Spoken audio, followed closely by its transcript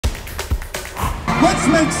Let's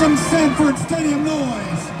make some Sanford Stadium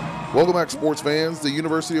noise. Welcome back, sports fans. The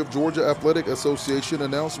University of Georgia Athletic Association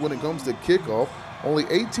announced when it comes to kickoff, only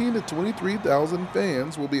 18 to 23,000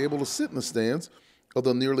 fans will be able to sit in the stands of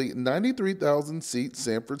the nearly 93,000-seat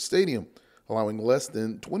Sanford Stadium, allowing less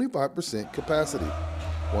than 25% capacity.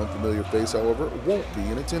 One familiar face, however, won't be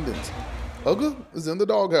in attendance. UGA is in the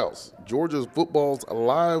doghouse. Georgia's football's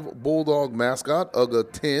live Bulldog mascot,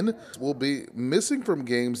 UGA 10, will be missing from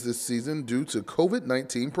games this season due to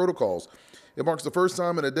COVID-19 protocols. It marks the first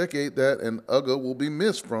time in a decade that an UGA will be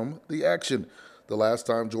missed from the action. The last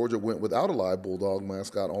time Georgia went without a live Bulldog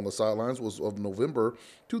mascot on the sidelines was of November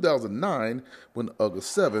 2009 when UGA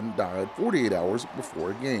 7 died 48 hours before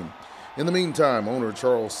a game. In the meantime, owner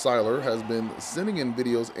Charles Seiler has been sending in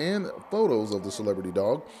videos and photos of the celebrity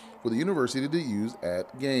dog for the university to use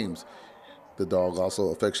at games. The dog, also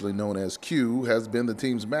affectionately known as Q, has been the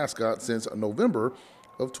team's mascot since November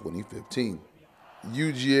of 2015.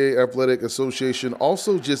 UGA Athletic Association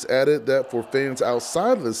also just added that for fans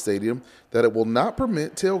outside of the stadium that it will not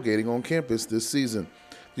permit tailgating on campus this season.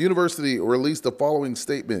 The university released the following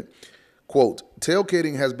statement, quote,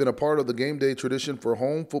 "Tailgating has been a part of the game day tradition for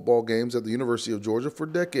home football games at the University of Georgia for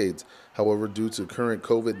decades. However, due to current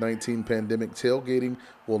COVID-19 pandemic, tailgating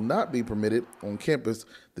will not be permitted on campus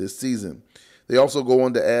this season." They also go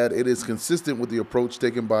on to add it is consistent with the approach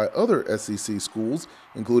taken by other SEC schools,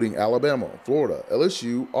 including Alabama, Florida,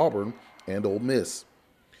 LSU, Auburn, and Ole Miss.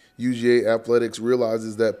 UGA Athletics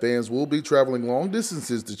realizes that fans will be traveling long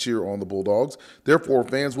distances to cheer on the Bulldogs. Therefore,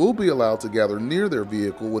 fans will be allowed to gather near their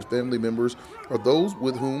vehicle with family members or those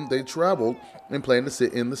with whom they traveled and plan to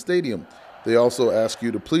sit in the stadium. They also ask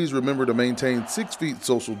you to please remember to maintain 6 feet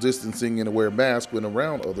social distancing and wear masks when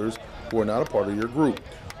around others who are not a part of your group.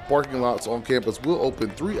 Parking lots on campus will open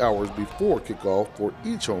 3 hours before kickoff for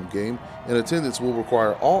each home game, and attendance will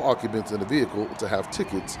require all occupants in the vehicle to have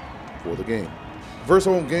tickets for the game. The first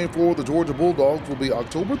home game for the Georgia Bulldogs will be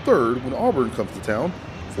October 3rd when Auburn comes to town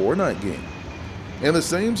for a night game. And the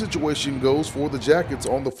same situation goes for the Jackets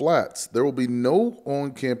on the Flats. There will be no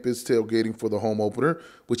on-campus tailgating for the home opener,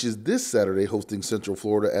 which is this Saturday hosting Central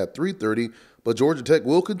Florida at 3:30, but Georgia Tech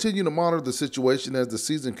will continue to monitor the situation as the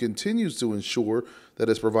season continues to ensure that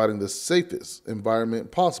it's providing the safest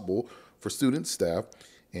environment possible for students, staff,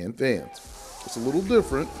 and fans. It's a little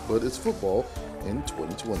different, but it's football in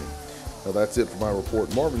 2020. Now that's it for my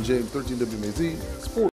report. Marvin James, 13 WMAZ Sports.